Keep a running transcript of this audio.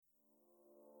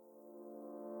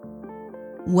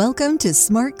Welcome to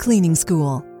Smart Cleaning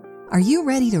School. Are you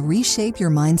ready to reshape your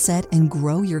mindset and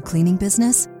grow your cleaning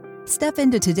business? Step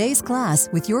into today's class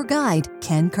with your guide,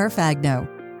 Ken Carfagno,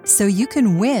 so you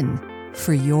can win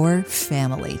for your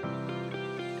family.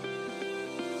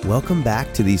 Welcome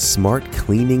back to the Smart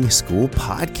Cleaning School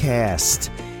podcast,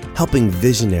 helping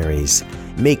visionaries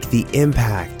make the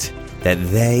impact that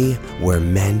they were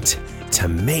meant to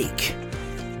make.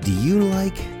 Do you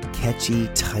like catchy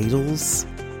titles?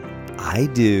 I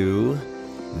do.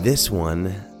 This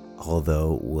one,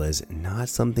 although was not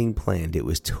something planned, it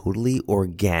was totally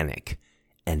organic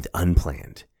and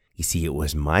unplanned. You see, it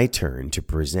was my turn to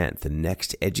present the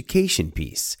next education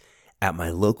piece at my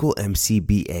local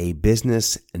MCBA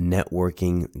business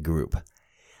networking group.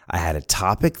 I had a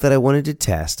topic that I wanted to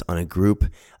test on a group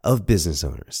of business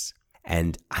owners.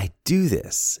 And I do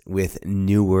this with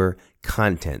newer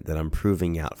content that I'm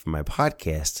proving out for my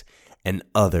podcast and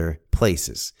other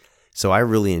places. So I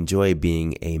really enjoy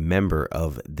being a member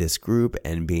of this group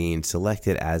and being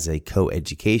selected as a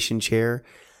co-education chair,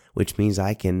 which means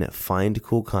I can find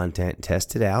cool content,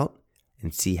 test it out,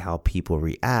 and see how people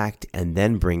react, and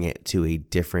then bring it to a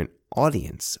different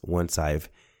audience once I've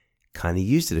kind of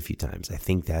used it a few times. I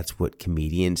think that's what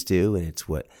comedians do, and it's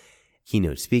what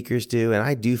keynote speakers do. And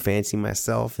I do fancy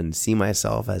myself and see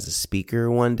myself as a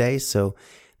speaker one day. So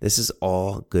this is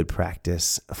all good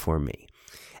practice for me.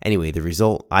 Anyway, the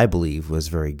result, I believe, was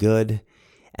very good.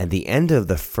 At the end of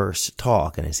the first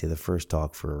talk, and I say the first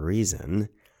talk for a reason,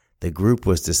 the group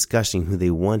was discussing who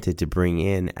they wanted to bring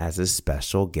in as a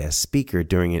special guest speaker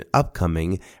during an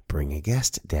upcoming Bring a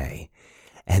Guest Day.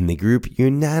 And the group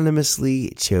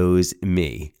unanimously chose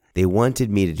me. They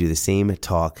wanted me to do the same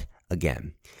talk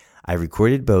again. I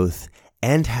recorded both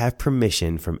and have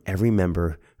permission from every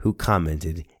member who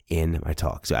commented in my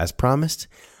talk. So as promised,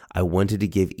 I wanted to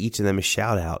give each of them a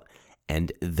shout out,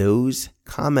 and those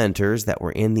commenters that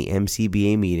were in the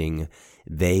MCBA meeting,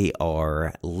 they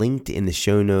are linked in the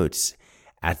show notes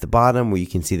at the bottom where you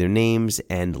can see their names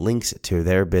and links to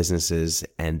their businesses,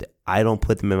 and I don't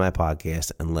put them in my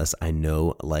podcast unless I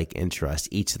know, like, and trust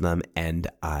each of them, and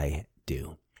I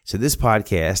do. So this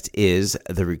podcast is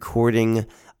the recording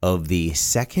of the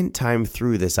second time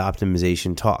through this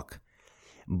optimization talk,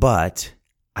 but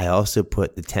I also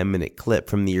put the 10-minute clip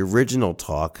from the original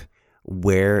talk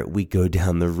where we go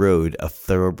down the road of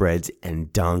thoroughbreds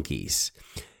and donkeys.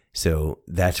 So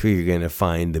that's where you're going to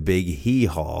find the big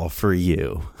hee-haw for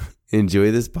you.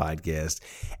 Enjoy this podcast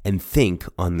and think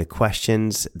on the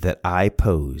questions that I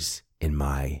pose in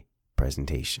my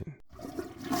presentation.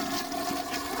 All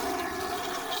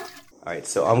right,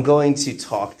 so I'm going to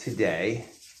talk today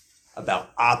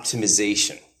about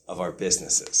optimization of our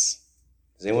businesses.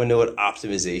 Does anyone know what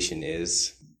optimization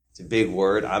is? It's a big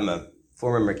word. I'm a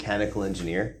former mechanical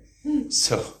engineer,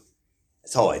 so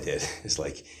that's all I did. It's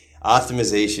like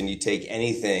optimization. You take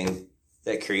anything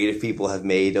that creative people have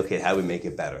made. Okay, how do we make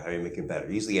it better? How do we make it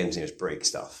better? Usually engineers break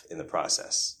stuff in the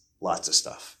process, lots of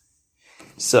stuff.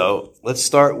 So let's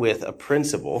start with a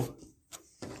principle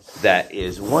that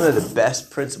is one of the best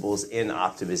principles in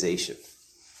optimization.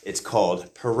 It's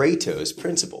called Pareto's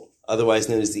principle, otherwise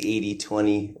known as the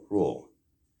 80-20 rule.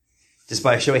 Just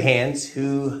by a show of hands,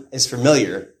 who is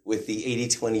familiar with the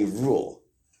 80-20 rule?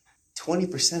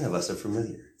 20% of us are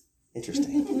familiar.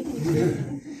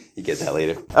 Interesting. You get that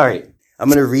later. All right. I'm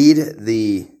going to read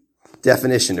the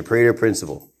definition of Pareto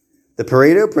principle. The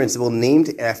Pareto principle,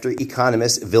 named after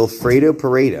economist Vilfredo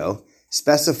Pareto,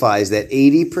 specifies that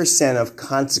 80% of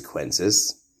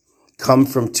consequences come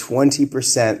from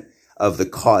 20% of the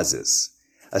causes,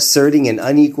 asserting an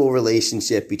unequal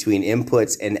relationship between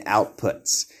inputs and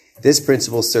outputs. This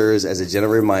principle serves as a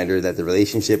general reminder that the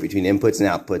relationship between inputs and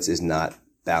outputs is not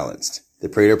balanced. The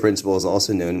Pareto principle is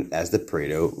also known as the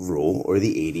Pareto rule or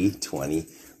the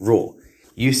 80-20 rule.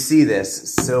 You see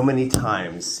this so many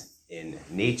times in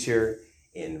nature,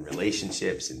 in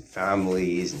relationships, in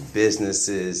families, in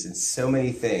businesses, in so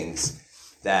many things.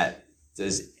 That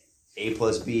does A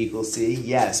plus B equal C?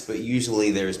 Yes, but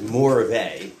usually there's more of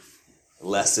A,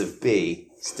 less of B,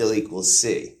 still equals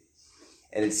C.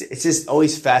 And it's just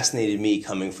always fascinated me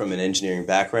coming from an engineering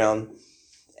background.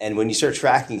 And when you start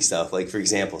tracking stuff, like for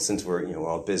example, since we're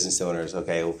all business owners,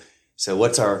 okay, so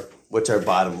what's our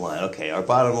bottom line? Okay, our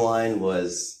bottom line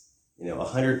was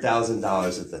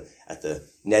 $100,000 at the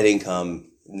net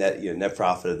income, net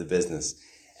profit of the business.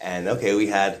 And okay, we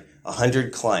had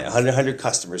 100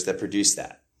 customers that produced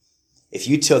that. If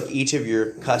you took each of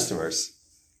your customers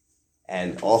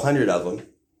and all 100 of them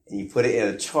and you put it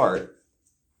in a chart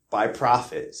by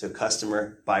profit, so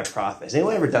customer by profit. Has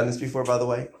anyone ever done this before, by the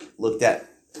way?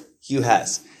 Hugh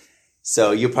has.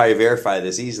 So you'll probably verify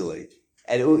this easily.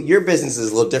 And your business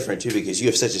is a little different too, because you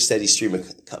have such a steady stream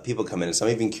of people coming in. So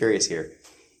I'm even curious here.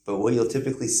 But what you'll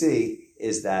typically see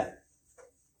is that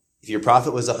if your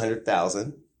profit was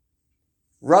 $100,000,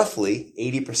 roughly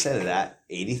 80% of that,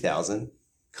 80,000,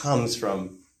 comes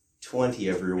from 20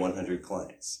 of your 100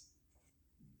 clients.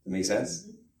 That make sense?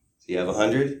 So you have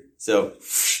 100. So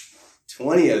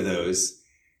 20 of those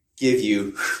give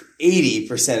you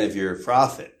 80% of your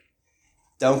profit.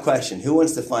 Dumb question. Who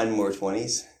wants to find more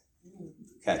 20s?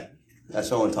 Okay. That's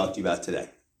what I want to talk to you about today.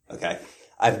 Okay.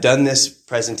 I've done this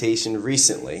presentation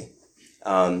recently.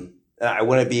 I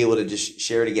want to be able to just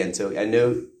share it again. So I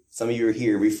know some of you were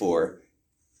here before.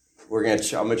 I'm going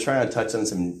to try to touch on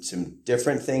some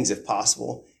different things if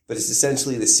possible, but it's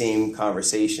essentially the same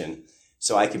conversation.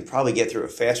 So I can probably get through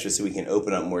it faster so we can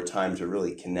open up more time to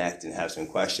really connect and have some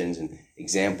questions and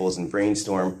examples and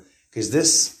brainstorm. Because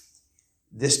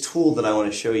this tool that I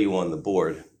want to show you on the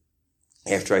board,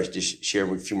 after I just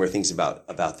share a few more things about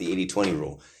the 80-20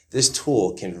 rule, this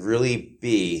tool can really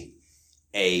be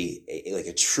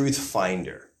a truth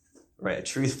finder, right? A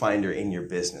truth finder in your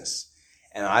business.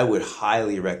 And I would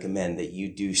highly recommend that you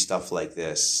do stuff like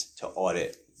this to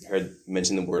audit. You heard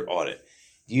mention the word audit.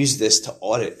 Use this to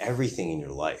audit everything in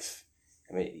your life.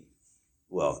 I mean,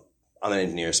 well, I'm an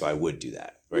engineer, so I would do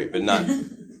that, right? But not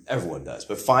everyone does.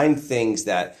 But find things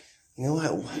that, you know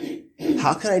what,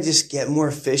 how can I just get more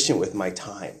efficient with my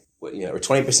time? Or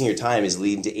 20% of your time is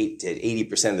leading to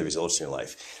 80% of the results in your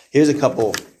life. Here's a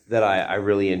couple that I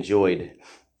really enjoyed,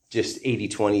 just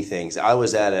 80-20 things. I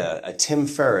was at a Tim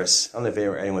Ferriss. I don't know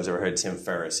if anyone's ever heard of Tim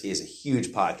Ferriss. He has a huge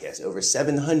podcast, over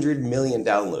 700 million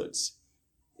downloads.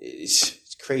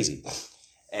 It's crazy.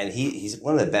 And he's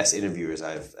one of the best interviewers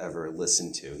I've ever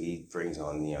listened to. He brings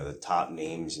on, the top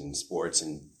names in sports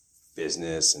and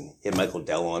business, and he had Michael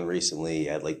Dell on recently. He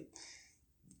had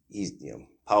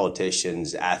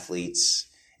politicians, athletes.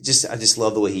 I just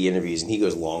love the way he interviews, and he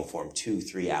goes long form,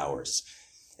 2-3 hours.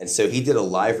 And so he did a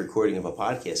live recording of a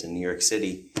podcast in New York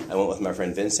City. I went with my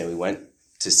friend Vincent. We went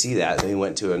to see that. Then we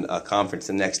went to a conference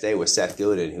the next day with Seth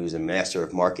Godin, who's a master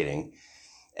of marketing.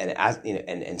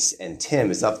 And Tim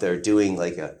is up there doing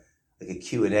like a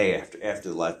Q&A after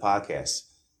the live podcast.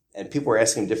 And people were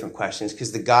asking him different questions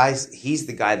because he's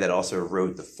the guy that also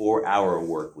wrote the 4-Hour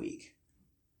Work Week.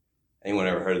 Anyone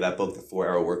ever heard of that book, The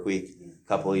 4-Hour Work Week? A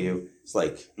couple of you. It's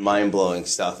like mind-blowing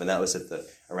stuff. And that was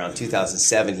around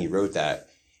 2007 he wrote that,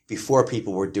 before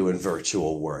people were doing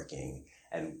virtual working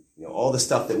and all the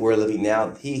stuff that we're living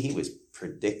now. He was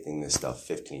predicting this stuff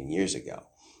 15 years ago.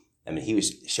 I mean, he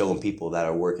was showing people that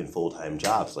are working full-time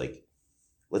jobs, like,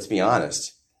 let's be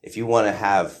honest, if you want to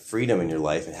have freedom in your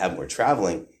life and have more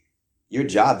traveling, your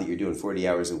job that you're doing 40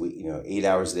 hours a week, 8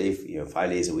 hours a day, 5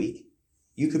 days a week,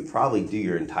 you could probably do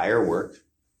your entire work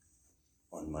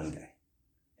on Monday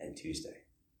and Tuesday,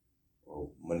 or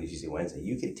Monday, Tuesday, Wednesday.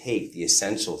 You could take the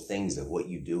essential things of what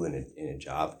you do in a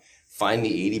job, find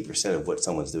the 80% of what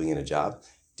someone's doing in a job,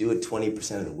 do it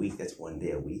 20% of the week, that's 1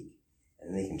 day a week,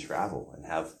 and they can travel and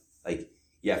have,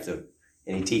 you have to,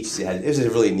 and he teaches you how to, this is a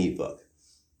really neat book.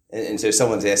 And so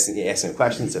someone's asking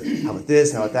questions of how about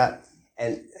this, how about that?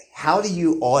 And how do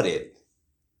you audit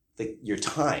your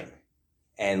time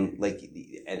and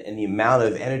the amount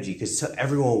of energy? Because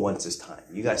everyone wants this time.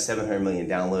 You got 700 million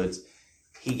downloads.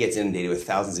 He gets inundated with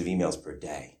thousands of emails per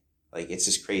day. It's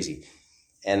just crazy.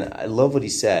 And I love what he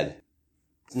said.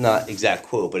 It's not exact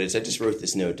quote, but I just wrote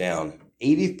this note down.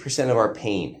 80% of our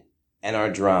pain and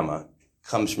our drama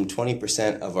comes from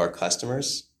 20% of our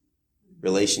customers,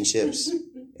 relationships,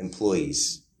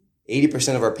 employees.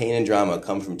 80% of our pain and drama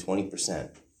come from 20%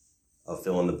 of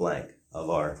fill in the blank of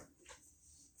our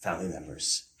family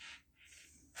members.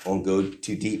 I won't go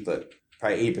too deep, but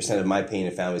probably 80% of my pain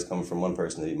and family is coming from one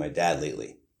person, that'd be my dad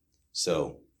lately.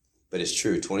 So, but it's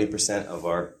true, 20% of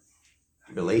our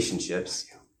relationships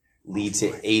lead to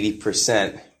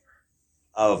 80%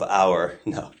 of our,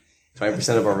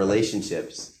 20% of our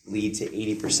relationships lead to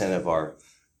 80% of our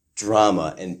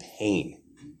drama and pain.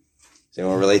 Does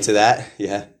anyone relate to that?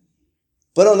 Yeah.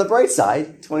 But on the bright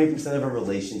side, 20% of our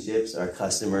relationships, our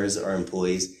customers, our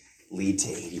employees lead to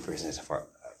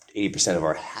 80% of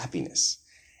our happiness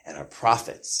and our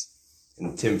profits.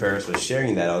 And Tim Ferriss was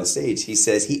sharing that on stage. He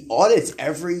says he audits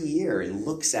every year and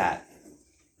looks at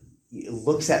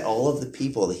all of the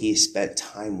people that he spent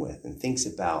time with and thinks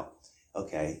about,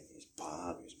 okay, there's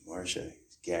Bob, there's Marcia,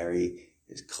 there's Gary,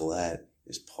 there's Colette,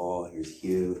 there's Paul, here's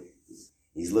Hugh.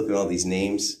 He's looking at all these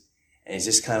names and he's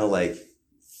just kind of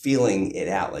feeling it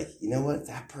out. You know what,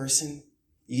 that person,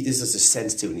 there's a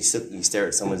sense to it. And you stare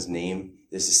at someone's name,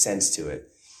 there's a sense to it.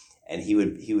 And he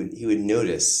would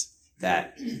notice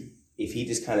that if he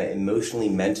just kind of emotionally,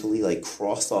 mentally, like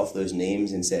crossed off those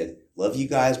names and said, love you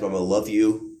guys, but I'm going to love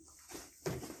you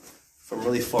from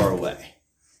really far away.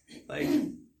 Like,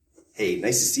 hey,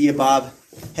 nice to see you, Bob.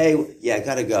 Hey, yeah, I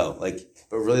got to go. Like,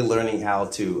 but really learning how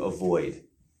to avoid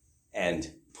and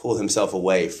pull himself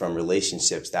away from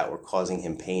relationships that were causing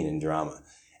him pain and drama.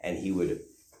 And he would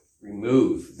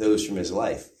remove those from his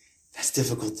life. That's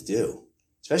difficult to do,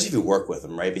 especially if you work with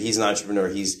him, right? But he's an entrepreneur.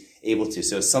 He's able to.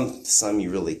 So some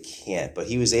you really can't. But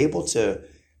he was able to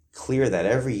clear that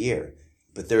every year.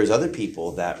 But there's other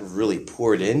people that really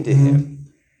poured into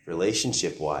him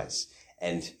relationship-wise.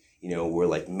 And, were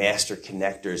like master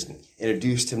connectors and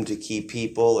introduced him to key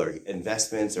people or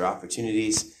investments or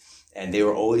opportunities. And they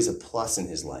were always a plus in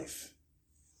his life.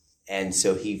 And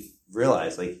so he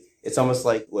realized, it's almost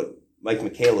like what Mike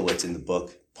Michalowicz in the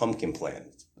book Pumpkin Plan,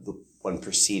 the one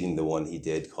preceding the one he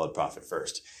did called Profit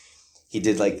First. He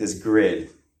did this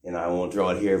grid, and I won't draw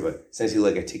it here, but essentially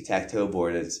like a tic-tac-toe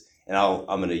board. I'm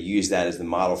going to use that as the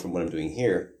model from what I'm doing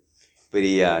here. But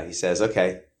he says,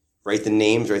 okay, write the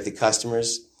names, write the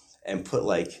customers, and put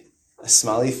a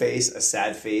smiley face, a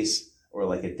sad face,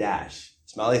 or a dash.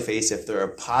 Smiley face if they're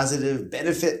a positive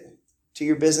benefit to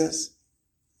your business,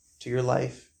 to your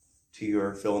life, to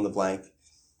your fill in the blank.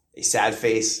 A sad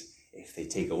face if they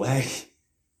take away,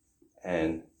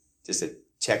 and just a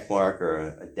check mark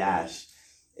or a dash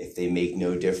if they make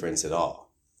no difference at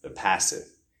all. They're passive.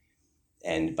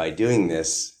 And by doing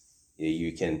this,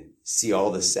 you can see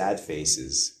all the sad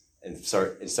faces and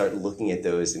start looking at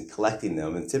those and collecting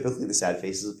them. And typically the sad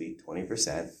faces will be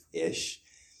 20%-ish.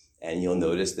 And you'll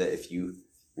notice that if you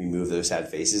remove those sad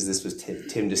faces, this was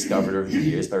Tim discovered over the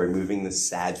years, by removing the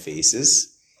sad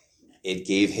faces, it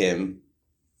gave him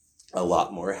a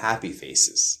lot more happy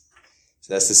faces.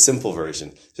 So that's the simple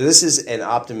version. So this is an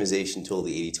optimization tool,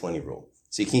 the 80-20 rule.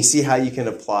 So you can see how you can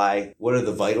apply what are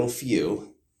the vital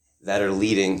few that are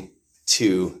leading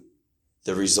to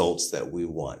the results that we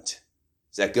want.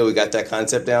 Is that good? We got that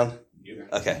concept down? Yeah.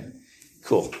 Okay,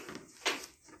 cool.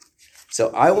 So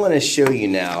I want to show you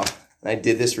now, and I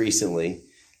did this recently,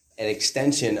 an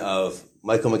extension of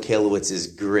Michael Michalowicz's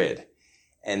grid.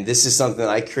 And this is something that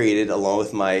I created along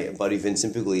with my buddy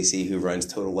Vincent Puglisi, who runs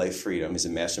Total Life Freedom. He's a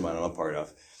mastermind I'm a part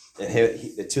of. And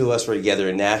the two of us were together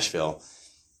in Nashville.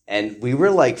 And we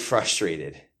were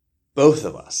frustrated, both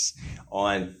of us,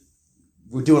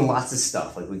 we're doing lots of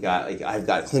stuff. I've got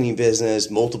a cleaning business,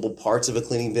 multiple parts of a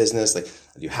cleaning business. I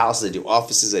do houses, I do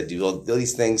offices, I do all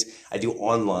these things. I do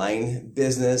online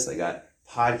business. I got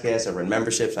podcasts, I run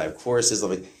memberships, I have courses,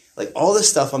 all this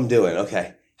stuff I'm doing.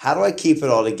 Okay, how do I keep it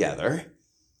all together?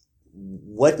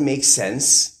 What makes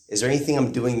sense? Is there anything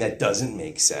I'm doing that doesn't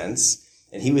make sense?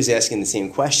 And he was asking the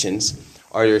same questions.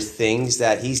 Are there things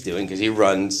that he's doing? Because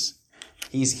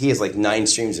he has 9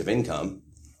 streams of income.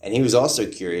 And he was also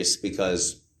curious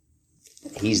because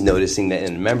he's noticing that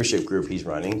in the membership group he's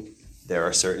running, there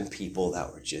are certain people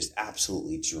that were just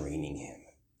absolutely draining him.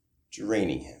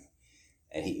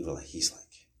 And he's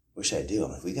like, what should I do?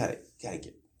 I'm like, we gotta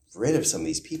get rid of some of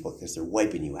these people because they're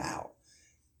wiping you out.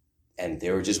 And they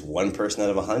were just one person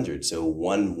out of 100. So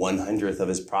 1/100th of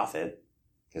his profit,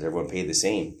 because everyone paid the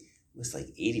same, was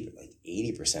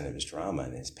 80% of his drama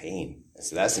and his pain. And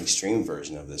so that's an extreme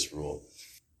version of this rule.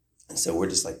 And so we're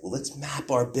just let's map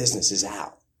our businesses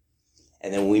out.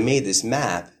 And then when we made this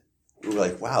map, we were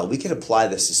like, wow, we could apply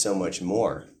this to so much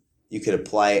more. You could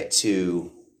apply it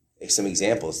to some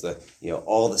examples,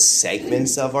 all the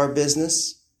segments of our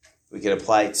business. We could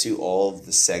apply it to all of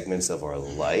the segments of our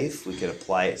life. We could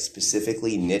apply it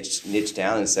specifically, niche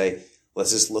down and say,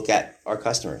 let's just look at our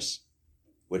customers.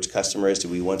 Which customers do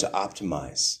we want to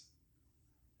optimize?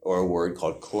 Or a word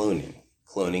called cloning.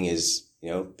 Cloning is,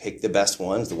 pick the best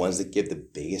ones, the ones that give the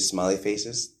biggest smiley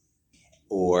faces.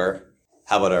 Or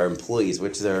how about our employees?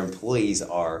 Which of our employees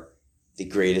are the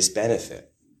greatest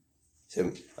benefit?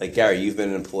 So, Gary, you've been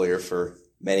an employer for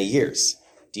many years.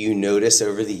 Do you notice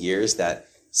over the years that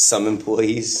some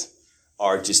employees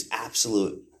are just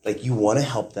absolute, you want to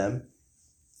help them,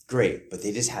 great, but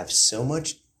they just have so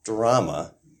much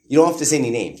drama. You don't have to say any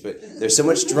names, but there's so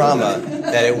much drama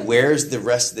that it wears the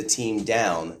rest of the team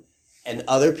down. And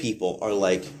other people are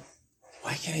like,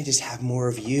 why can't I just have more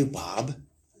of you, Bob?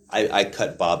 I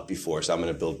cut Bob before, so I'm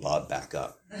going to build Bob back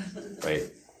up, right?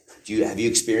 Have you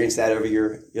experienced that over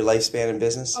your lifespan in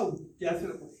business? Oh,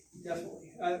 definitely.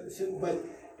 But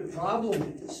the problem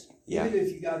is, even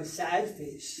if you got a sad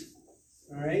face,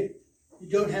 all right, you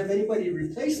don't have anybody to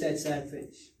replace that sad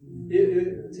face.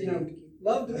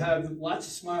 Love to have lots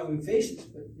of smiling faces,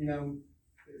 but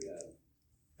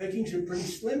pickings are pretty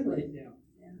slim right now.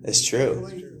 That's true.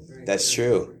 That's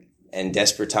true. And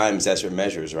desperate times, desperate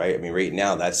measures, right? I mean, right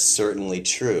now, that's certainly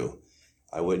true.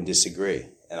 I wouldn't disagree.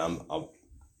 And I'll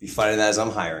be finding that as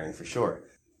I'm hiring for sure.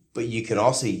 But you can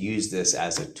also use this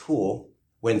as a tool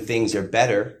when things are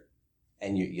better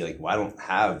and you're like, well, I don't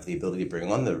have the ability to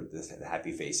bring on the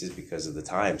happy faces because of the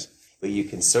times. But you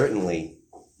can certainly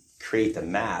create the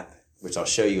map, which I'll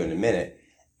show you in a minute,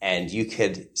 and you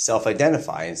could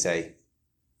self-identify and say,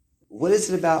 what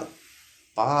is it about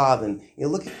Bob? And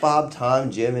look at Bob, Tom,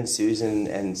 Jim, and Susan,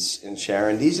 and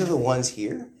Sharon. These are the ones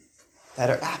here that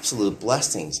are absolute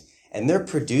blessings. And they're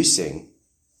producing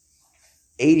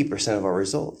 80% of our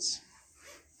results.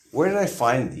 Where did I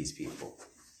find these people?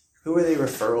 Who are they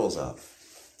referrals of?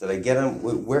 Did I get them?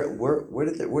 Where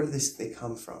did they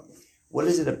come from? What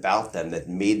is it about them that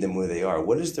made them who they are?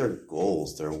 What is their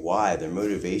goals, their why, their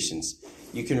motivations?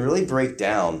 You can really break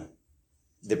down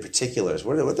the particulars.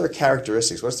 What are their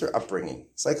characteristics? What's their upbringing?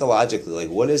 Psychologically, like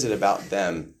what is it about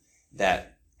them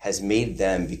that has made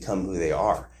them become who they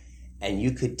are? And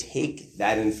you could take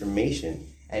that information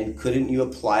and couldn't you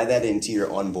apply that into your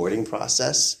onboarding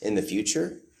process in the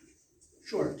future?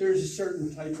 Sure. There's a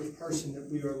certain type of person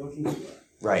that we are looking for.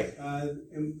 Right.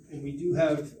 And we do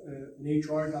have an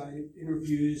HR guy that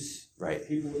interviews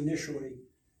people initially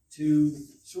to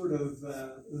sort of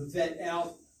vet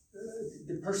out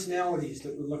the personalities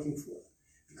that we're looking for,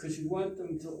 because you want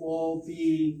them to all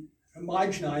be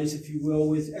homogenized, if you will,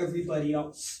 with everybody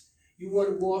else. You want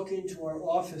to walk into our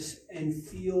office and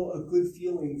feel a good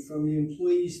feeling from the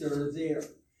employees that are there.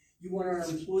 You want our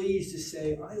employees to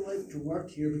say, I like to work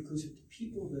here because of the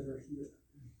people that are here.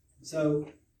 So,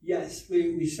 yes,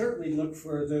 we certainly look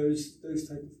for those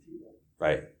type of people.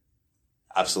 Right.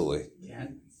 Absolutely. Yeah.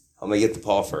 I'm going to get to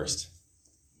Paul first.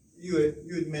 You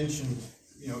had mentioned,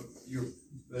 your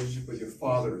relationship with your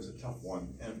father is a tough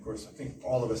one. And, of course, I think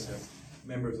all of us have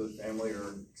members of the family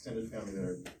or extended family that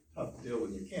are tough to deal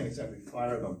with. You can't exactly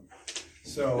fire them.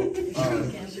 So,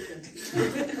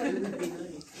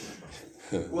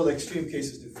 well, extreme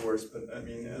cases, divorce, but I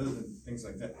mean, other than things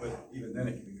like that, but even then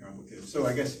it can be complicated. So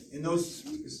I guess in those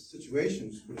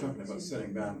situations, we're talking about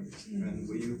setting boundaries. And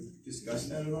will you discuss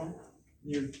that at all?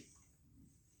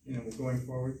 Going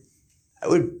forward?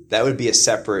 That would be a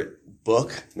separate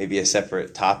book, maybe a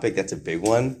separate topic. That's a big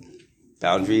one.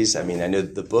 Boundaries. I mean, I know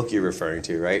the book you're referring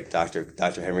to, right? Dr.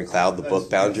 Henry Cloud, the book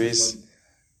Boundaries.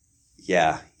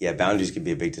 Yeah, boundaries could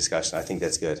be a big discussion. I think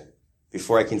that's good.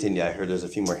 Before I continue, I heard there's a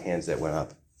few more hands that went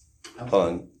up.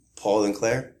 Paul and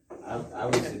Claire? I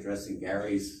was addressing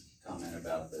Gary's comment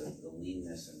about the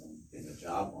leanness in the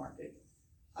job market.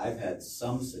 I've had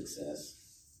some success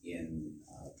in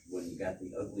when you got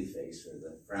the ugly face or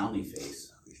the frowny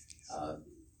face,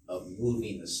 of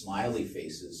moving the smiley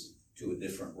faces to a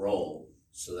different role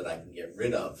so that I can get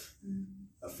rid of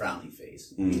a frowny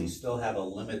face. You still have a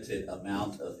limited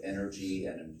amount of energy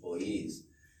and employees,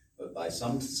 but by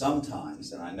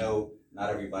sometimes, and I know not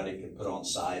everybody can put on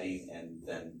siding and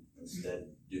then instead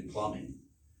do plumbing,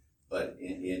 but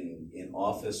in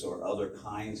office or other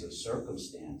kinds of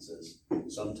circumstances,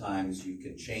 sometimes you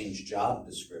can change job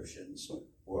descriptions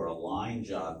or align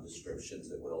job descriptions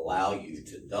that would allow you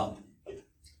to dump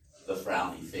the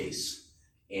frowny face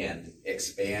and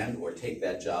expand or take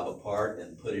that job apart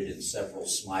and put it in several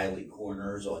smiley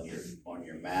corners on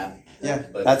your map. Yeah,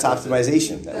 but that's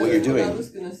optimization. That's what you're doing. What I was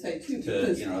going to say too.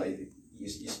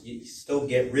 You still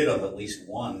get rid of at least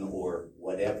one or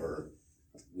whatever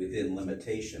within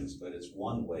limitations, but it's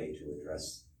one way to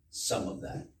address some of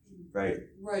that.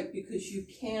 Right, because you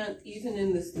can't, even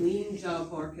in this lean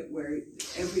job market where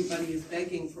everybody is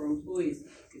begging for employees,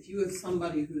 if you have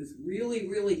somebody who's really,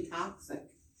 really toxic,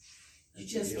 you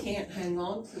just can't hang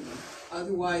on to them.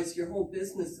 Otherwise, your whole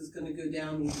business is going to go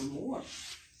down even more.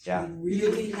 Yeah. You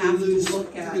really have to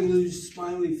look at. You can lose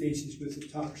smiley faces with the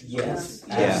toxins. Yes,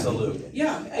 absolutely.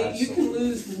 Yeah, absolutely. You can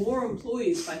lose more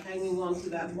employees by hanging on to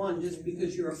that one just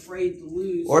because you're afraid to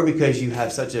lose. Or because you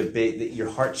have such a big, your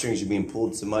heartstrings are being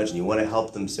pulled so much and you want to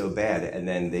help them so bad, and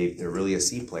then they're really a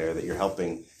C player that you're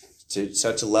helping to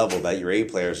such a level that your A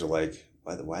players are like,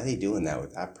 why are they doing that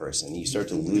with that person? You start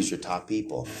to lose your top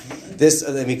people.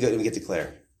 Let me get to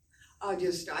Claire. I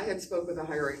had spoke with a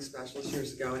hiring specialist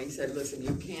years ago, and he said, listen,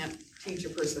 you can't teach a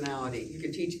personality. You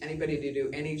can teach anybody to do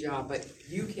any job, but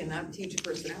you cannot teach a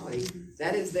personality.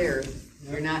 That is theirs.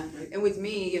 You're not. And with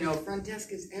me, front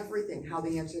desk is everything. How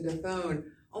they answer the phone.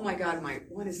 Oh my God, my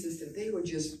one assistant, they would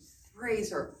just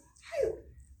praise her.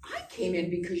 I came in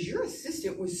because your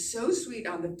assistant was so sweet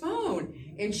on the phone.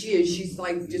 And she's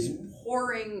like just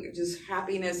pouring just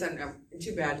happiness, and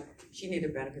too bad. She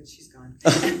needed benefits, she's gone.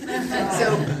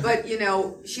 But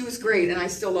she was great, and I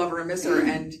still love her and miss her.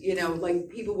 And, like,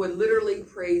 people would literally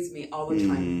praise me all the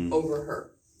time over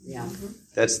her. Yeah.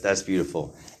 That's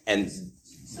beautiful. And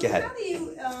So go ahead. how do you,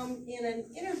 in an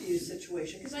interview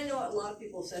situation, because I know a lot of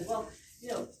people said, well,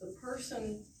 the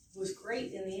person was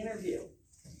great in the interview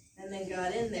and then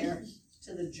got in there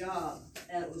to the job,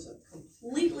 and it was a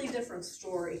completely different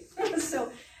story. So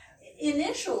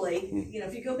initially,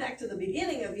 if you go back to the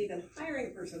beginning of even hiring a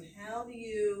person, how do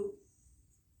you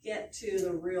get to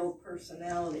the real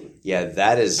personality? Yeah,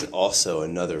 that is also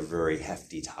another very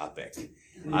hefty topic.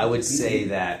 I would say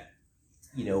that,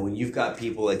 when you've got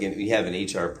people like we have an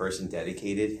HR person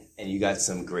dedicated, and you got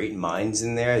some great minds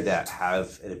in there that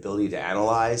have an ability to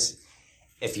analyze,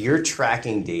 if you're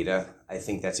tracking data, I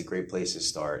think that's a great place to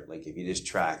start. Like if you just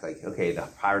track, like, okay, the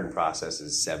hiring process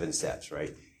is 7 steps,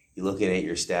 right? You're looking at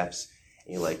your steps,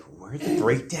 and you're like, where did the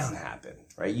breakdown happen,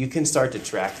 right? You can start to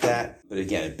track that, but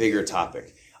again, a bigger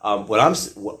topic. I'm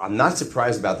not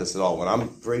surprised about this at all. When I'm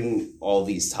bringing all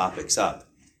these topics up,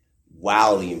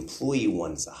 wow, the employee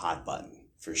one's a hot button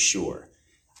for sure.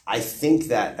 I think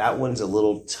that one's a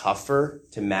little tougher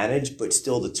to manage, but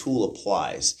still the tool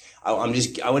applies. I want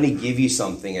to give you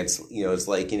something. It's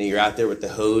like, you're out there with the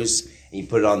hose and you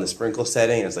put it on the sprinkle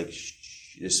setting, and it's like,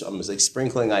 I'm just like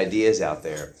sprinkling ideas out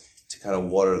there to kind of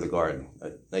water the garden.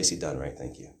 Nicely done, right?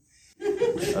 Thank you.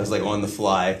 I was like on the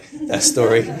fly, that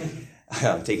story.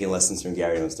 I'm taking lessons from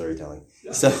Gary on storytelling.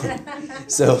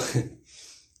 So,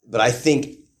 but I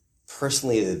think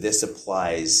personally that this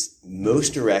applies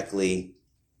most directly,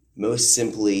 most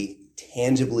simply,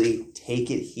 tangibly, take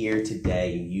it here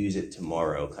today, use it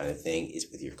tomorrow kind of thing, is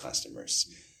with your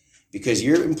customers. Because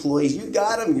your employees, you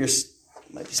got them, you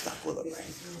might be stuck with them,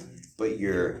 right? But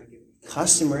your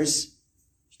customers,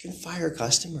 you can fire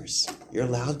customers. You're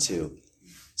allowed to.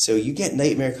 So you get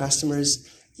nightmare customers,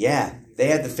 yeah, they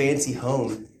have the fancy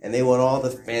home and they want all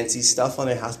the fancy stuff on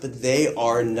their house, but they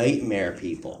are nightmare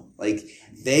people. Like,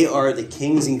 they are the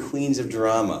kings and queens of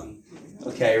drama.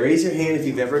 Okay, raise your hand if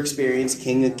you've ever experienced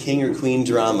king or queen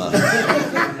drama.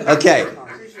 Okay,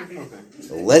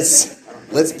 let's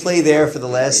play there for the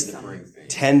last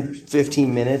 10,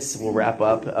 15 minutes. We'll wrap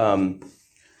up.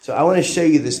 So I want to show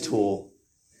you this tool,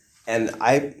 and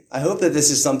I hope that this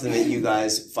is something that you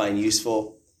guys find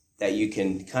useful, that you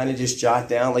can kind of just jot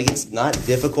down. Like, it's not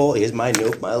difficult. Here's my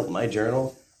note, my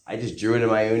journal. I just drew it in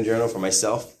my own journal for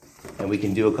myself, and we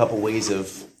can do a couple ways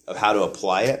of how to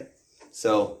apply it.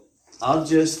 So I'll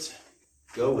just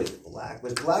go with black.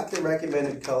 Was black the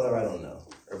recommended color? I don't know.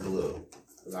 Or blue?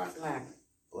 Black.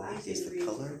 Black is the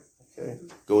color? Okay.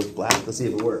 Go with black. Let's see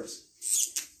if it works.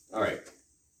 All right.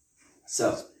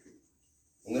 So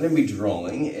I'm going to be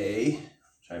drawing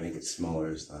try to make it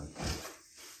smaller this time.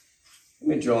 I'm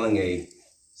going to be drawing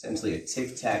essentially a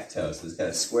tic-tac-toe. So it's got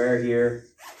a square here.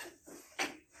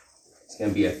 It's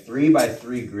going to be a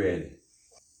 3x3 grid.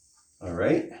 All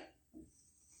right.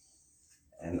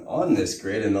 And on this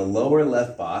grid, in the lower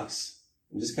left box,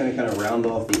 I'm just going to kind of round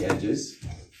off the edges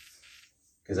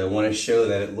because I want to show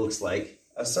that it looks like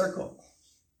a circle.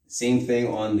 Same thing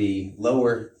on the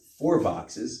lower 4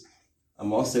 boxes.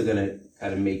 I'm also going to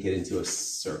kind of make it into a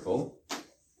circle.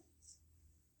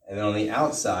 And then on the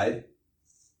outside,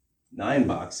 9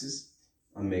 boxes,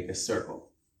 I'll make a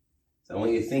circle. So I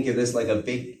want you to think of this like a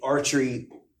big archery,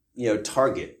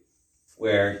 target,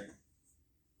 where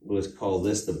we'll just call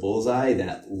this the bullseye,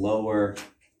 that lower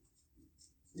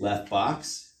left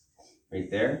box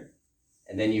right there.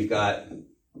 And then you've got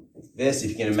this,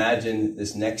 if you can imagine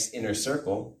this next inner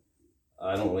circle.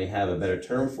 I don't really have a better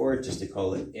term for it, just to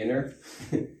call it inner,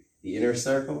 the inner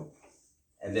circle.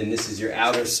 And then this is your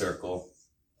outer circle,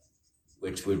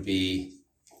 which would be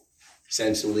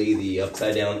essentially the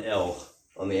upside down L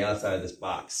on the outside of this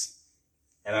box.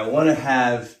 And I want to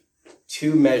have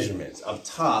 2 measurements. Up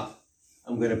top,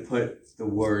 I'm going to put the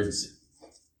words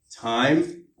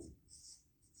time,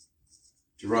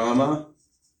 drama.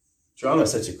 Drama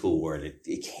is such a cool word.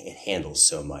 It handles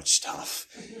so much stuff.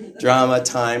 Drama,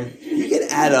 time. You can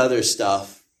add other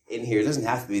stuff in here. It doesn't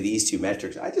have to be these 2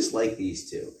 metrics. I just like these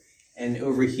 2. And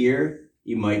over here,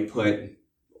 you might put,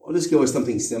 I'll just go with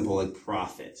something simple like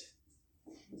profit.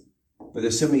 But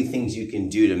there's so many things you can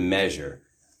do to measure.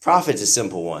 Profit's a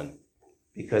simple one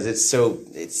because it's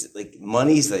like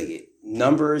money's like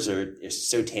numbers are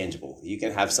so tangible. You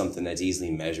can have something that's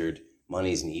easily measured.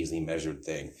 Money's an easily measured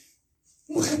thing.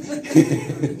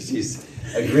 She's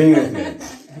agreeing with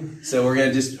me. So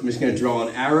I'm just going to draw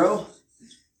an arrow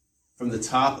from the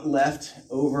top left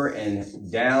over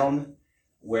and down,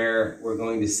 where we're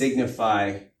going to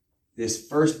signify this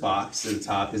first box at the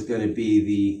top is going to be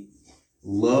the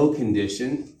low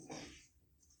condition.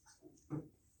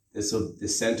 The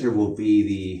center will be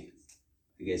the,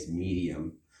 I guess,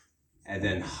 medium, and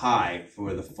then high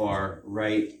for the far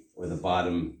right or the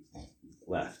bottom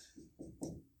left.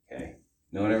 Okay.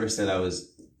 No one ever said I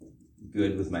was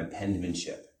good with my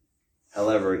penmanship.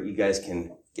 However, you guys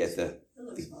can get the. It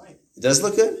looks fine. It does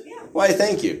look good? Yeah. Why,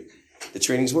 thank you. The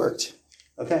training's worked.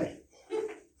 Okay.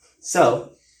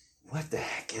 So, what the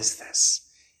heck is this?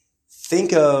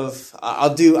 Think of,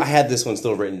 I had this one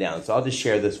still written down, so I'll just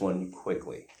share this one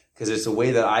quickly, because it's a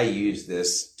way that I use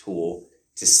this tool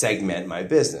to segment my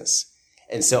business.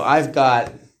 And so I've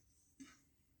got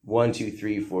 1, 2,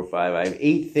 3, 4, 5, I have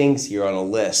 8 things here on a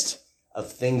list of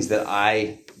things that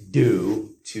I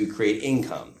do to create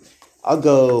income. I'll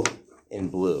go in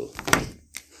blue.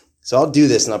 So I'll do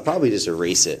this, and I'll probably just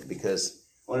erase it because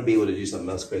I want to be able to do something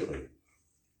else quickly.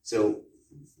 So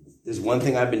there's one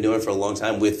thing I've been doing for a long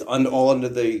time with all under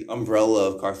the umbrella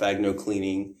of Carfagno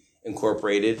Cleaning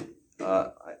Incorporated.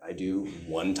 I do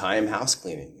one-time house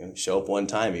cleaning. You know, show up one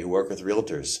time. You work with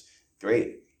realtors.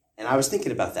 Great. And I was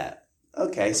thinking about that.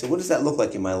 Okay, so what does that look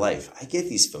like in my life? I get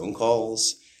these phone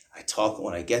calls. I talk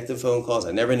when I get the phone calls.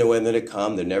 I never know when they're going to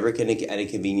come. They're never going to get at a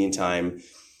convenient time.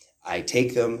 I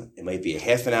take them. It might be a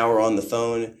half an hour on the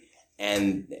phone.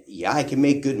 And yeah, I can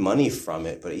make good money from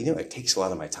it. But, it takes a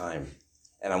lot of my time.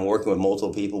 And I'm working with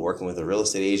multiple people, working with a real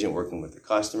estate agent, working with the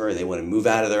customer. They want to move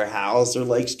out of their house. They're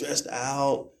like stressed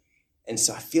out. And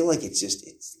so I feel like it's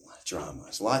a lot of drama.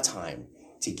 It's a lot of time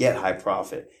to get high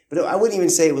profit. But I wouldn't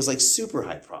even say it was like super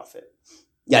high profit.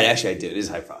 Yeah, actually I did. It is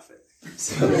high profit.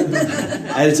 So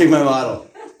I had to take my model.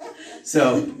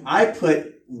 So I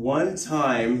put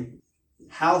one-time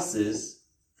houses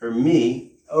for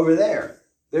me over there.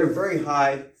 They're very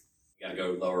high. You gotta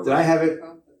go lower. Did I have it?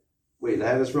 Wait, did I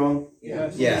have this wrong?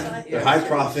 Yeah. Yeah. They're high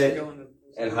profit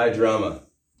and high drama.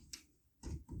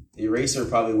 The eraser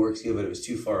probably works good, but it was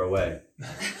too far away.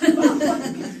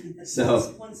 So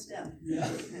one step. Yeah.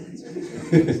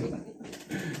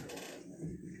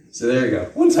 So there you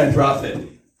go. One-time profit.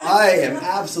 I am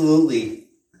absolutely.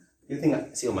 Good thing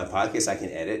I see on my podcast I can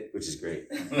edit, which is great.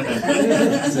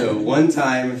 So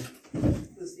one-time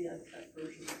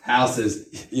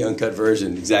houses, the uncut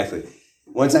version, exactly.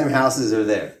 One-time houses are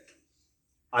there.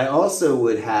 I also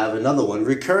would have another one,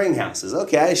 recurring houses.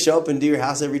 Okay, I show up and do your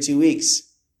house every 2 weeks.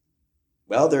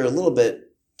 Well, they're a little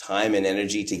bit time and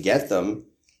energy to get them.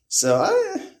 So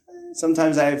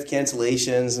sometimes I have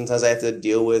cancellations. Sometimes I have to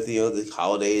deal with, the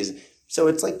holidays. So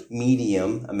it's like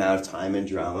medium amount of time and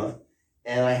drama.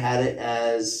 And I have it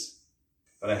as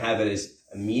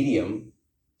a medium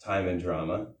time and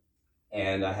drama.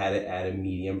 And I had it at a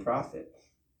medium profit.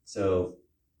 So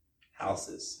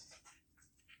houses,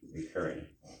 recurring.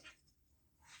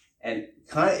 And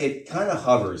it kind of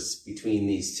hovers between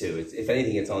these two. If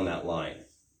anything, it's on that line.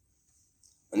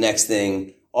 The next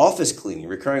thing, office cleaning,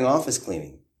 recurring office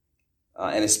cleaning.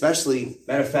 And especially,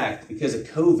 matter of fact, because of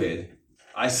COVID,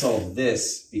 I saw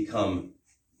this become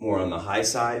more on the high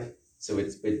side. So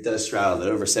it does straddle that.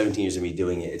 Over 17 years of me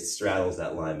doing it, it straddles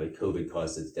that line, but COVID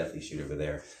caused it to definitely shoot over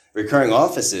there. Recurring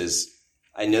offices,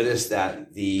 I noticed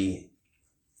that the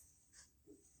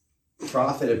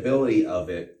profitability of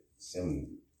it,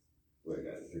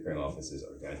 recurring offices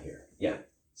are down here. Yeah.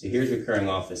 So here's recurring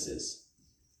offices.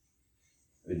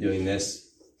 I've been doing this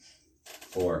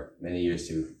for many years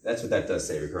too. That's what that does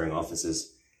say, recurring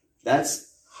offices.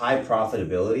 That's high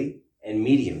profitability and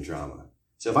medium drama.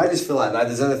 So if I just fill out, now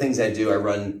there's other things I do. I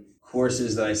run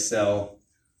courses that I sell.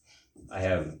 I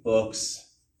have books.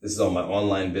 This is all my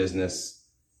online business.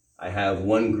 I have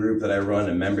one group that I run,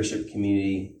 a membership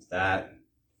community, that.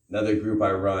 Another group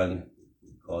I run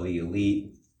called the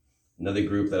Elite. Another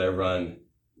group that I run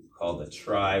called the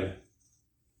Tribe.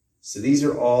 So these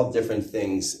are all different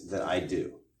things that I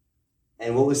do.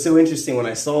 And what was so interesting when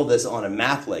I saw this on a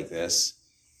map like this,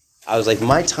 I was like,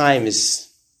 my time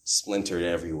is splintered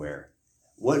everywhere.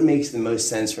 What makes the most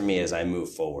sense for me as I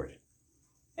move forward?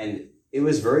 And it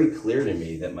was very clear to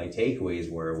me that my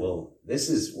takeaways were, well, this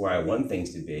is where I want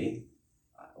things to be.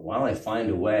 Why don't I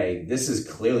find a way? This is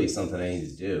clearly something I need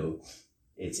to do.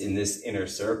 It's in this inner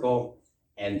circle.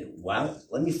 And wow,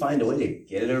 let me find a way to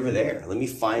get it over there. Let me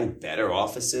find better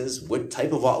offices. What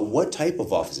type of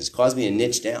offices? Cause me to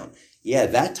niche down. Yeah,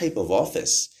 that type of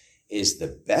office is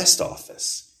the best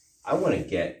office. I want to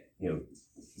get,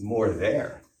 more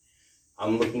there.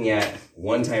 I'm looking at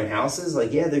one-time houses.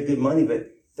 Like, yeah, they're good money,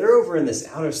 but they're over in this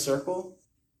outer circle.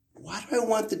 why do I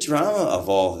want the drama of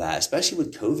all of that, especially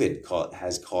what COVID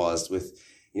has caused with,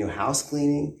 house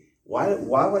cleaning? Why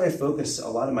would I focus a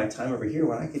lot of my time over here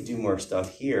when I could do more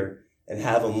stuff here and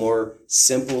have a more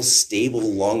simple, stable,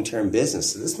 long-term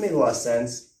business? So this made a lot of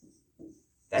sense.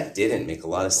 That didn't make a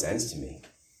lot of sense to me.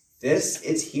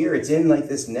 It's here. It's in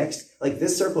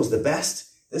this circle's the best.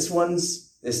 This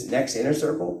next inner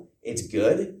circle, it's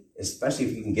good, especially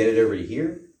if you can get it over to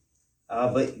here.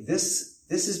 But this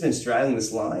has been straddling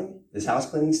this line, this house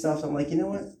cleaning stuff. So I'm like, you know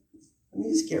what? Let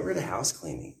me just get rid of house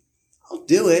cleaning. I'll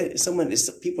do it.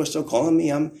 If people are still calling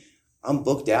me, I'm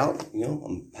booked out,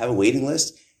 I have a waiting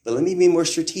list, but let me be more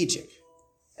strategic.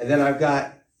 And then I've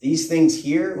got these things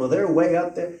here. Well, they're way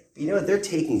up there. But you know what? They're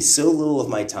taking so little of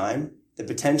my time. The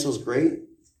potential's great.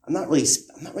 I'm not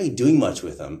really doing much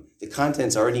with them. The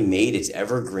content's already made. It's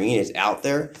evergreen. It's out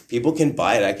there. People can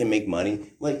buy it. I can make money.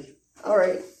 I'm like, all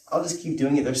right, I'll just keep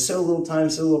doing it. There's so little time,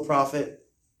 so little profit.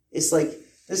 It's like,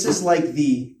 this is like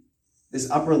this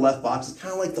upper left box is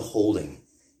kind of like the holding.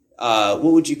 What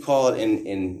would you call it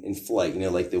in flight?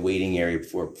 Like the waiting area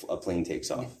before a plane takes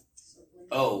off.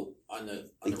 Oh, on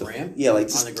the ramp? Yeah,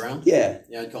 like on the ground? Yeah.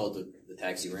 Yeah, I'd call it the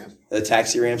taxi ramp. The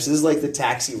taxi ramp. So this is like the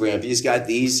taxi ramp. You just got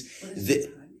these.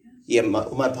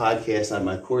 My podcast on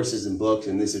my courses and books,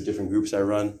 and these are different groups I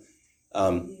run.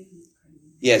 So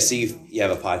you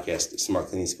have a podcast, Smart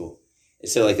Cleaning School. And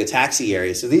so like the taxi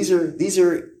area. So these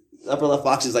are upper left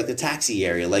boxes, like the taxi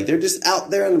area. Like they're just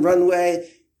out there on the runway.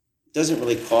 Doesn't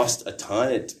really cost a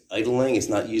ton. It's idling. It's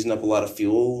not using up a lot of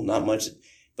fuel, not much.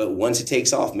 But once it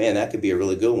takes off, man, that could be a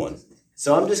really good one.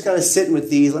 So I'm just kind of sitting with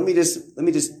these. Let me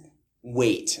just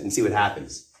wait and see what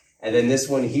happens. And then this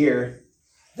one here,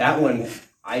 that one,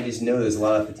 I just know there's a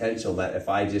lot of potential that if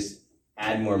I just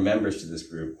add more members to this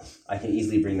group, I can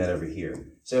easily bring that over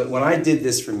here. So when I did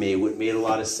this for me, what made a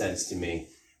lot of sense to me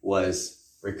was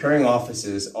recurring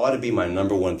offices ought to be my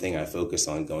number one thing I focus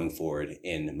on going forward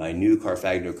in my new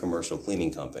Carfagno commercial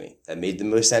cleaning company. That made the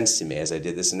most sense to me as I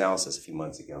did this analysis a few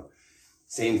months ago.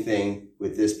 Same thing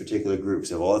with this particular group.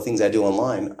 So all the things I do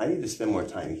online, I need to spend more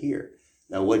time here.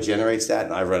 Now, what generates that?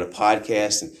 And I run a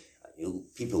podcast, and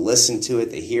people listen to it.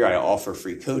 They hear I offer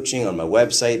free coaching on my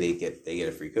website. They get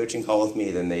a free coaching call with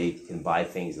me. Then they can buy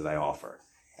things that I offer.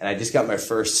 And I just got my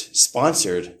first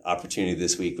sponsored opportunity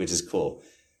this week, which is cool.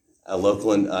 An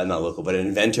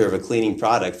inventor of a cleaning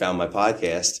product found my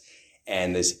podcast,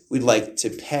 and we'd like to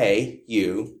pay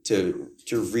you to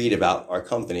read about our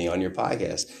company on your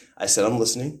podcast. I said, I'm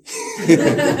listening.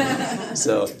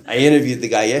 So I interviewed the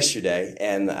guy yesterday,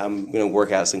 and I'm going to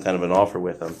work out some kind of an offer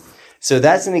with him. So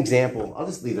that's an example. I'll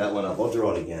just leave that one up. I'll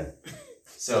draw it again.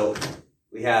 So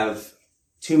we have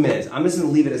 2 minutes. I'm just going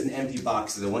to leave it as an empty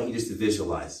box because I want you just to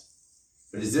visualize.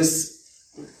 But is this...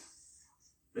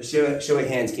 Show of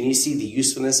hands, can you see the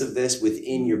usefulness of this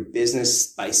within your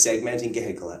business by segmenting? Go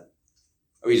ahead, Colette.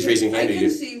 Or are you just raising your hand? I can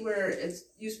see where it's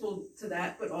useful to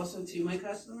that, but also to my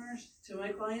customers, to my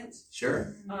clients.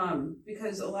 Sure.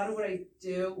 Because a lot of what I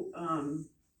do,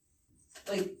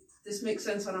 this makes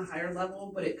sense on a higher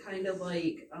level, but it kind of the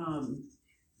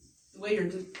way you're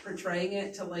portraying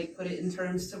it to put it in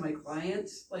terms to my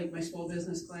clients, like my small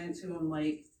business clients who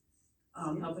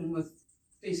I'm helping with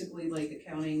basically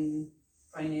accounting,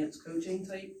 finance coaching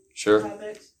type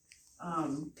topics.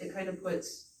 It kind of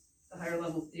puts the higher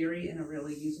level theory in a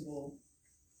really usable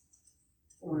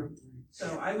form.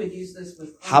 So I would use this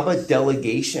with clients. How about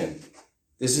delegation?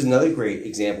 This is another great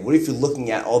example. What if you're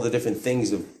looking at all the different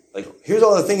things of here's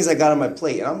all the things I got on my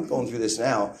plate, and I'm going through this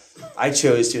now. I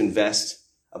chose to invest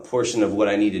a portion of what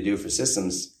I need to do for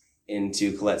systems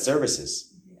into Colette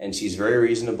Services. And she's very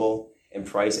reasonable in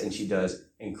price, and she does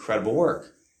incredible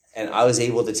work. And I was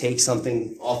able to take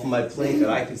something off of my plate that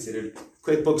I considered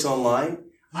QuickBooks Online.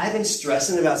 I've been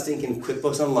stressing about stinking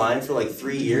QuickBooks Online for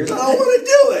 3 years. I don't want to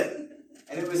do it.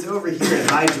 And it was over here in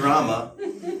high drama.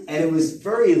 And it was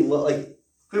very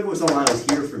QuickBooks Online was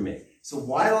here for me. So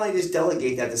why don't I just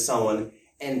delegate that to someone?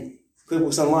 And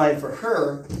QuickBooks Online for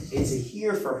her, it's a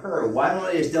here for her. Why don't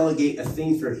I just delegate a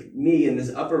thing for me in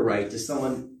this upper right to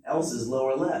someone else's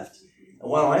lower left? And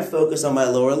why don't I focus on my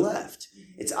lower left?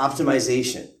 It's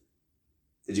optimization.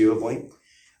 Did you have a point?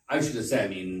 I was just going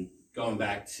to say, going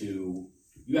back to,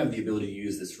 you have the ability to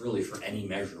use this really for any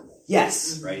measurable.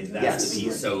 Yes. Right? That's the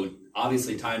piece. So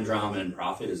obviously time, drama, and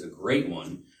profit is a great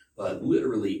one, but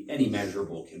literally any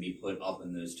measurable can be put up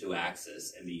in those two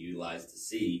axes and be utilized to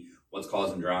see what's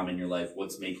causing drama in your life,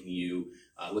 what's making you,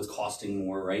 what's costing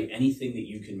more, right? Anything that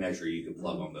you can measure, you can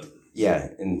plug on both of these. Yeah,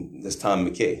 and this Tom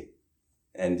McKay.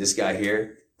 And this guy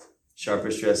here,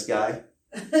 sharpest dressed guy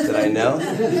that I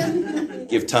know.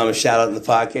 Give Tom a shout out in the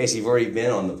podcast. You've already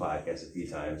been on the podcast a few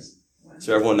times. Wow.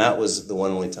 So everyone, that was the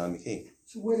one only time he came.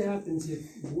 So what happens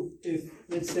if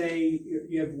let's say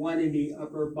you have one in the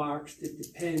upper box that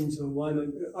depends, or one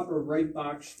in the upper right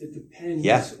box that depends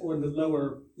on the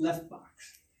lower left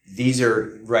box? These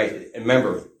are, right, and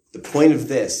remember, the point of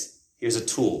this, here's a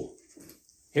tool.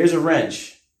 Here's a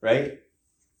wrench, right?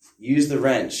 Use the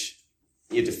wrench.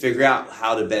 You have to figure out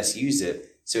how to best use it.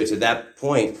 So to that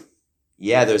point,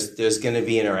 there's going to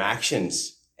be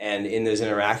interactions. And in those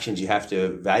interactions, you have to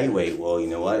evaluate, well, you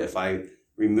know what, if I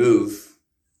remove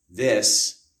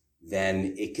this,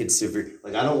 then it could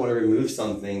like, I don't want to remove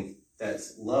something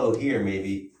that's low here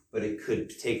maybe, but it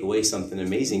could take away something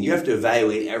amazing. You have to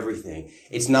evaluate everything.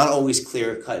 It's not always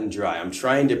clear, cut and dry. I'm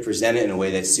trying to present it in a way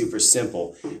that's super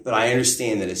simple, but I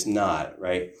understand that it's not,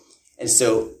 right? And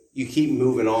so you keep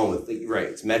moving on with, right,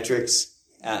 it's metrics.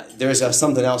 There's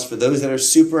something else for those that are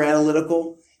super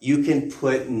analytical. You can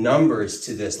put numbers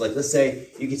to this. Like, let's say,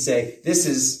 you could say, this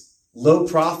is low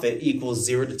profit equals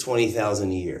 0 to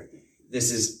 20,000 a year.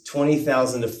 This is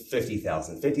 20,000 to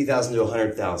 50,000, 50,000 to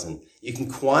 100,000. You can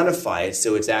quantify it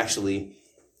so it's actually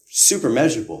super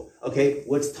measurable. Okay,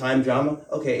 what's time drama?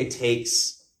 Okay, it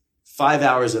takes 5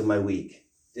 hours of my week.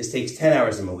 This takes 10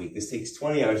 hours of my week. This takes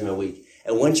 20 hours of my week.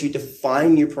 And once you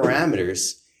define your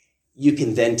parameters, you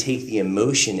can then take the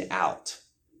emotion out.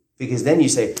 Because then you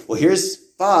say, well, here's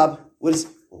Bob. Well,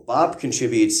 Bob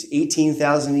contributes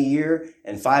 18,000 a year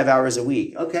and 5 hours a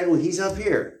week. Okay, well, he's up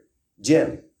here.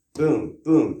 Jim, boom,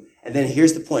 boom. And then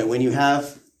here's the point. When you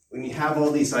have all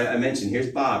these, I mentioned,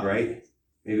 here's Bob, right?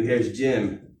 Maybe here's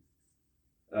Jim.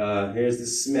 Here's the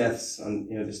Smiths,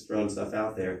 just throwing stuff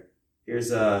out there. Here's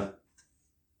Tom.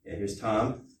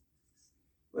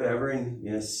 Whatever, and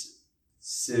yes,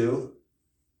 Sue.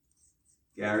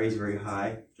 Gary's very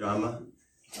high. Drama.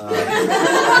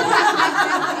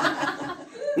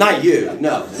 Not you,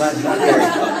 no, not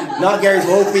Gary. Not Gary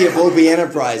Volpe of Volpe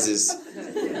Enterprises.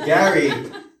 Gary.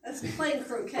 That's playing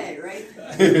croquet, right?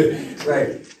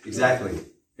 Right, exactly.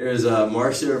 There's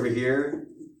Marcia over here.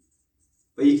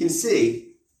 But you can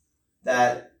see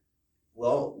that,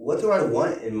 well, what do I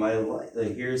want in my life?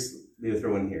 Like, maybe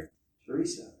throw in here.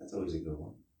 Teresa, that's always a good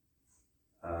one.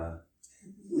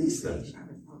 Lisa.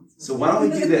 So why don't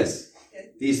we do this?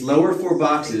 These lower 4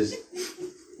 boxes,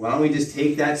 why don't we just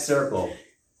take that circle?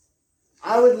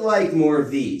 I would like more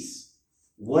of these.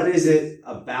 What is it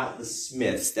about the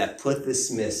Smiths that put the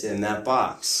Smiths in that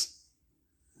box?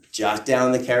 Jot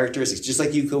down the characteristics, just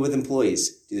like you could with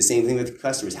employees. Do the same thing with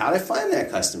customers. How did I find that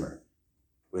customer?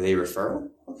 Were they a referral?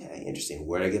 Okay, interesting.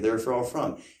 Where did I get the referral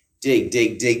from? Dig.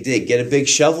 Get a big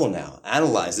shovel now.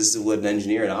 Analyze. This is what an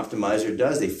engineer and optimizer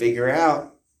does. They figure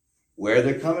out where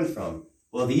they're coming from.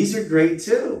 Well, these are great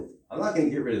too. I'm not going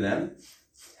to get rid of them.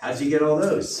 How'd you get all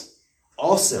those?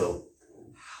 Also,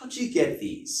 how'd you get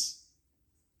these?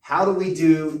 How do we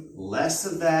do less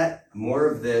of that, more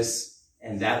of this?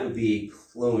 And that would be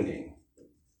cloning,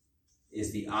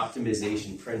 is the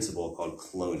optimization principle called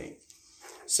cloning.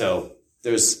 So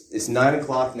it's 9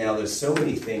 o'clock now. There's so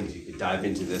many things you could dive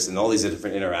into this and all these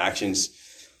different interactions.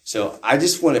 So I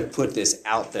just want to put this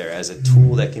out there as a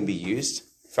tool that can be used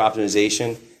for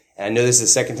optimization. And I know this is the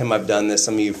second time I've done this.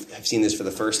 Some of you have seen this for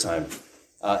the first time.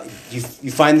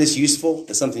 You find this useful?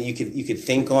 It's something you could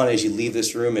think on as you leave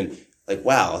this room and like,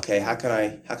 wow, okay, how can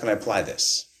I apply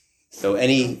this? So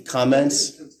any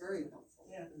comments? It's very helpful.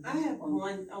 Yeah. I have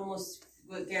one, almost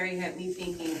what Gary had me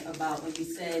thinking about when you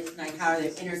said like how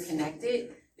they're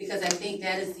interconnected, because I think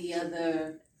that is the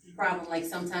other problem. Like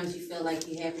sometimes you feel like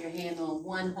you have your hand on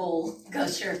one whole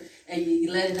gusher and you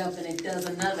let it up and it does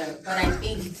another. But I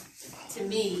think to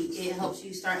me it helps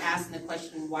you start asking the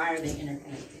question, why are they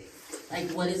interconnected? Like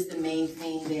what is the main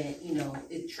thing that,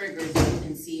 it triggers it,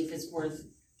 and see if it's worth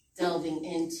delving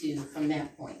into from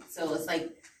that point. So it's like,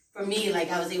 for me, like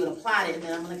I was able to plot it, and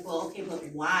then I'm like, well, okay, but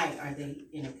why are they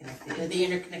interconnected? Are they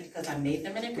interconnected because I made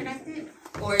them interconnected?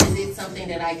 Or is it something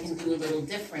that I can do a little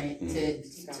different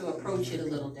to approach it a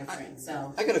little different?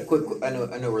 So I got a quick, I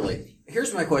know we're late.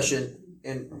 Here's my question,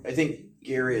 and I think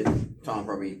Gary and Tom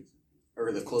probably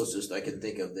are the closest I can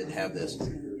think of that have this.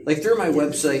 Like through my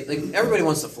website, like everybody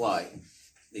wants to fly,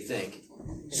 they think.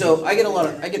 So I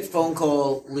get phone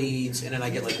call leads, and then I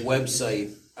get like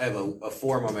website. I have a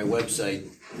form on my website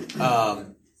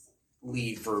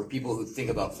lead for people who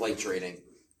think about flight training.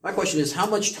 My question is, how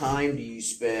much time do you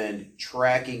spend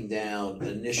tracking down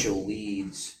initial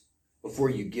leads before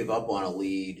you give up on a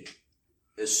lead?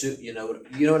 You know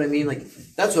what I mean? Like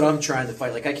that's what I'm trying to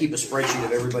fight. Like I keep a spreadsheet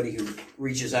of everybody who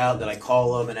reaches out, that I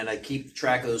call them, and then I keep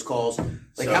track of those calls.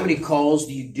 Like how many calls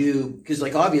do you do? Because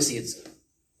like obviously it's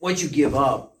once you give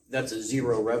up, that's a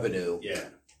zero revenue. Yeah.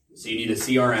 So you need a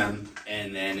CRM,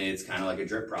 and then it's kind of like a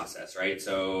drip process, right?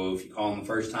 So if you call them the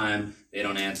first time, they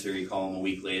don't answer. You call them a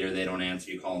week later, they don't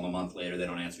answer. You call them a month later, they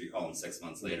don't answer. You call them 6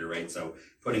 months later, right? So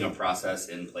putting a process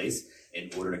in place in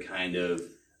order to kind of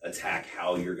attack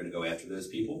how you're going to go after those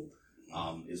people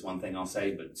is one thing I'll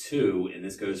say. But two, and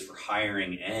this goes for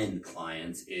hiring and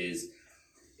clients, is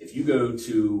if you go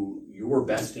to your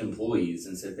best employees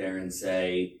and sit there and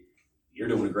say, you're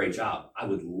doing a great job, I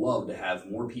would love to have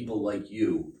more people like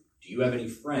you. Do you have any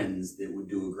friends that would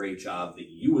do a great job that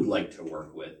you would like to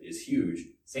work with? Is huge.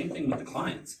 Same thing with the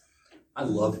clients. I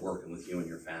love working with you and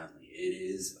your family. It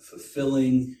is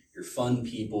fulfilling. You're fun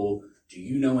people. Do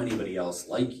you know anybody else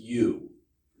like you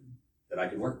that I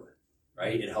could work with?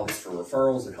 Right? It helps for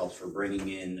referrals. It helps for bringing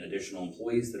in additional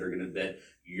employees that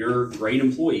your great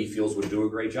employee feels would do a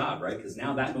great job, right? Because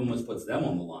now that almost puts them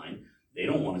on the line. They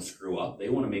don't want to screw up. They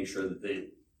want to make sure that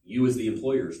you as the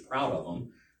employer is proud of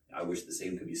them. I wish the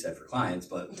same could be said for clients,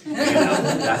 but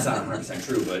that's not 100%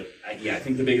 true. But I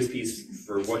think the biggest piece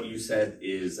for what you said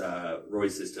is,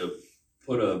 Royce, is to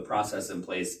put a process in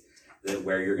place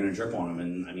where you're going to drip on them.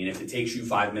 And I mean, if it takes you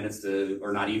 5 minutes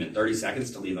or not even 30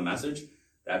 seconds to leave a message,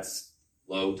 that's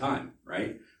low time,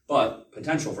 right? But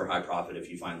potential for high profit if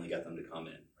you finally get them to come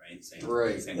in, right? Same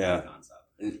kind of concept.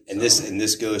 And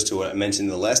this goes to what I mentioned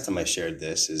the last time I shared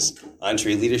this, is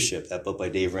EntreLeadership, that book by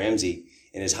Dave Ramsey.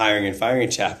 In his hiring and firing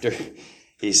chapter,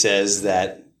 he says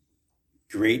that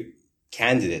great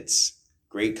candidates,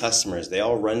 great customers, they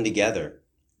all run together.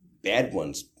 Bad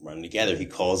ones run together. He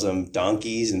calls them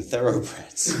donkeys and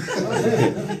thoroughbreds.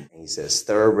 And he says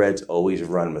thoroughbreds always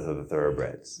run with other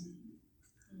thoroughbreds.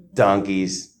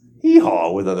 Donkeys,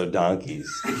 hee-haw with other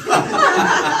donkeys.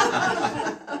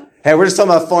 Hey, we're just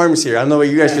talking about farms here. I don't know what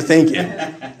you guys are thinking,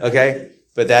 okay?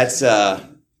 But that's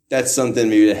something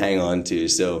maybe to hang on to.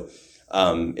 So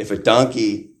if you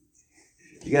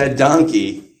got a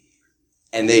donkey,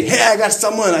 and hey, I got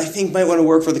someone I think might want to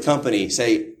work for the company,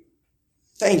 say,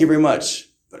 thank you very much,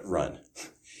 but run.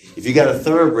 If you got a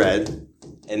thoroughbred,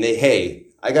 and hey,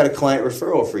 I got a client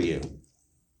referral for you.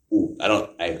 Ooh,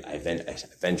 I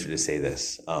venture to say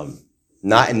this.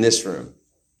 Not in this room.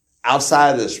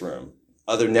 Outside of this room,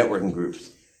 other networking groups.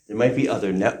 There might be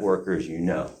other networkers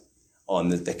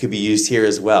that could be used here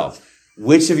as well.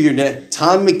 Which of your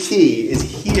Tom McKee is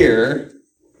here,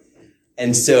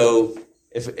 and so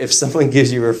if someone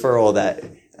gives you a referral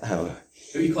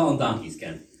who are you calling donkeys,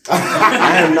 Ken?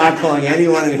 I am not calling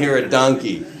anyone in here a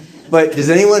donkey. But does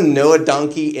anyone know a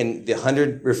donkey in the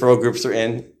 100 referral groups are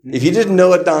in? If you didn't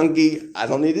know a donkey, I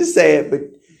don't need to say it, but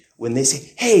when they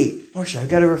say, hey, Marcia, I've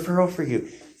got a referral for you.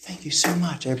 Thank you so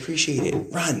much. I appreciate it.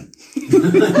 Run.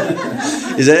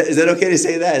 Is that okay to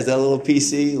say that? Is that a little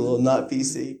PC, a little not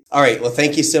PC? All right. Well,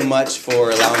 thank you so much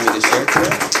for allowing me to share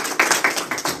today.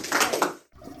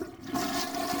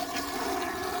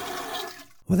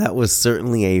 Well, that was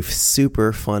certainly a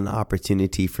super fun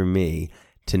opportunity for me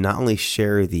to not only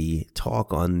share the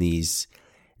talk on these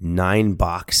 9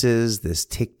 boxes, this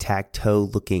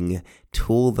tic-tac-toe looking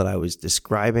tool that I was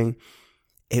describing.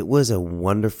 It was a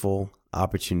wonderful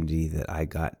opportunity that I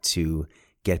got to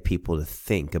get people to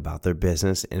think about their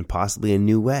business in possibly a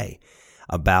new way,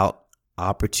 about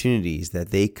opportunities that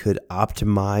they could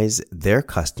optimize their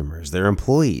customers, their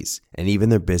employees, and even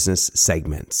their business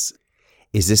segments.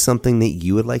 Is this something that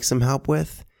you would like some help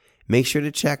with? Make sure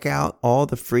to check out all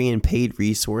the free and paid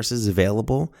resources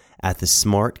available at the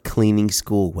Smart Cleaning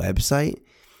School website.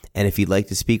 And if you'd like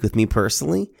to speak with me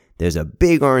personally, there's a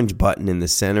big orange button in the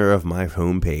center of my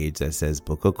homepage that says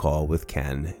book a call with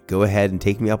Ken. Go ahead and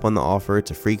take me up on the offer.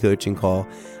 It's a free coaching call.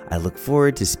 I look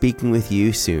forward to speaking with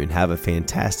you soon. Have a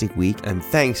fantastic week, and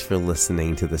thanks for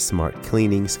listening to the Smart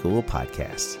Cleaning School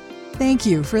podcast. Thank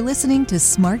you for listening to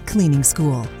Smart Cleaning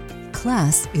School.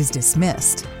 Class is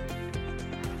dismissed.